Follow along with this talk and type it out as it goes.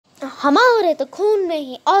हमारे तो खून में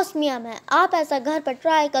ही ऑस्मियम है। आप ऐसा घर पर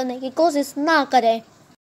ट्राई करने की कोशिश ना करें।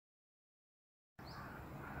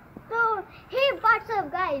 तो हे व्हाट्सअप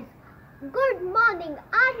गाइस, गुड मॉर्निंग।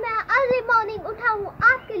 आज मैं अर्ली मॉर्निंग उठा हूँ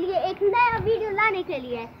आपके लिए एक नया वीडियो लाने के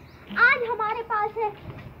लिए। आज हमारे पास है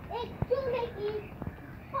एक चूने की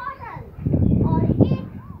बॉटल और एक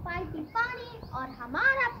बाल्टी पानी और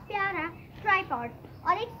हमारा प्यारा ट्राइपॉड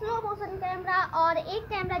और एक स्लो मोशन कैमरा और एक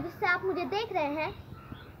कैमरा जिससे आप मुझे देख रहे हैं।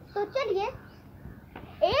 तो चलिए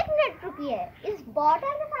 1 मिनट रुकिए, इस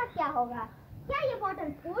बॉटल के साथ क्या होगा? क्या ये बॉटल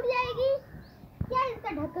फूट जाएगी? क्या इसका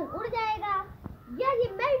ढक्कन उड़ जाएगा या ये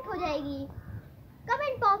मेल्ट हो जाएगी?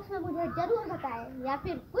 कमेंट बॉक्स में मुझे जरूर बताएं। या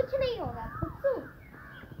फिर कुछ नहीं होगा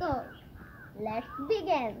तो लेट्स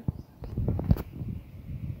बिगिन।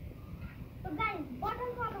 तो गाइस बॉटल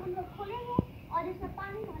को हम लोग खोलेंगे और इसमें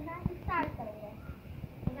पानी भरना स्टार्ट करेंगे।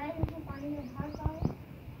 तो गाइस इसमें पानी में भर पाओ।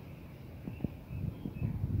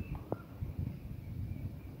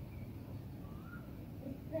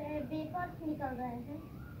 इससे वेपर्स निकल रहे हैं।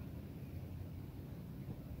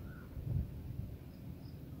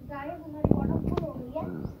 गाइस हमारी बॉटल फुल हो गई है।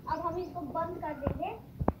 अब हम इसको बंद कर देंगे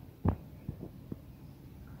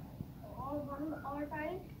और बंद और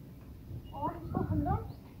टाइट, और इसको हम लोग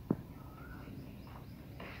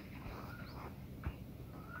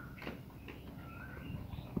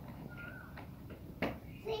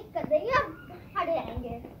सेक कर देंगे। अब हट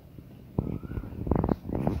जाएंगे।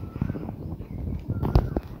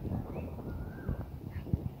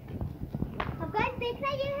 अब गाइस देखना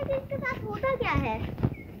ये है कि इसके साथ होता क्या है।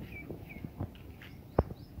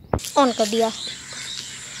 ऑन कर दिया।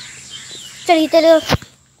 चलिए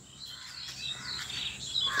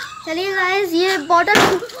गाइस ये बॉटल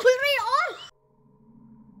खुल रही है। और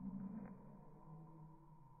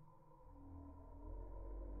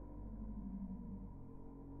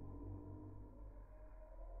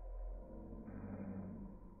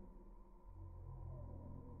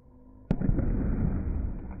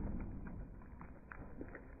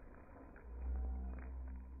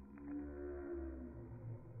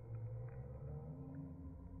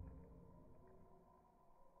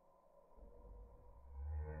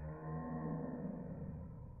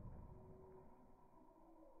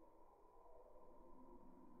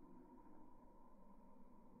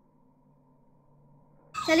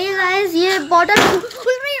चलिए गाइस ये बॉटल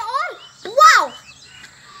खुल रही है। और वाओ,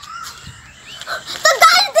 तो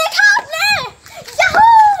गाइस देखा आपने,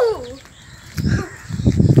 याहू!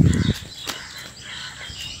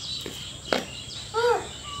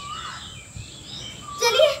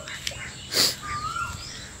 चलिए,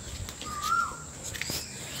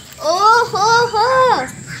 ओहो,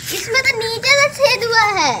 इसमें तो नीचे से छेद हुआ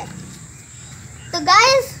है। तो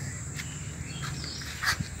गाइस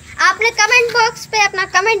आपने कमेंट बॉक्स पे अपना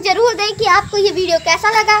कमेंट जरूर दें कि आपको ये वीडियो कैसा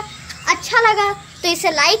लगा। अच्छा लगा तो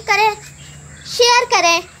इसे लाइक करें, शेयर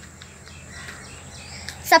करें,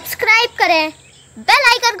 सब्सक्राइब करें, बेल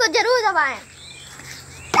आइकन को जरूर दबाएं।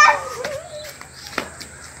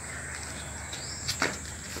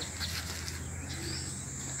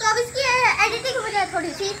 तो अब इसकी एडिटिंग हो जाए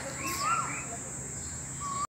थोड़ी सी।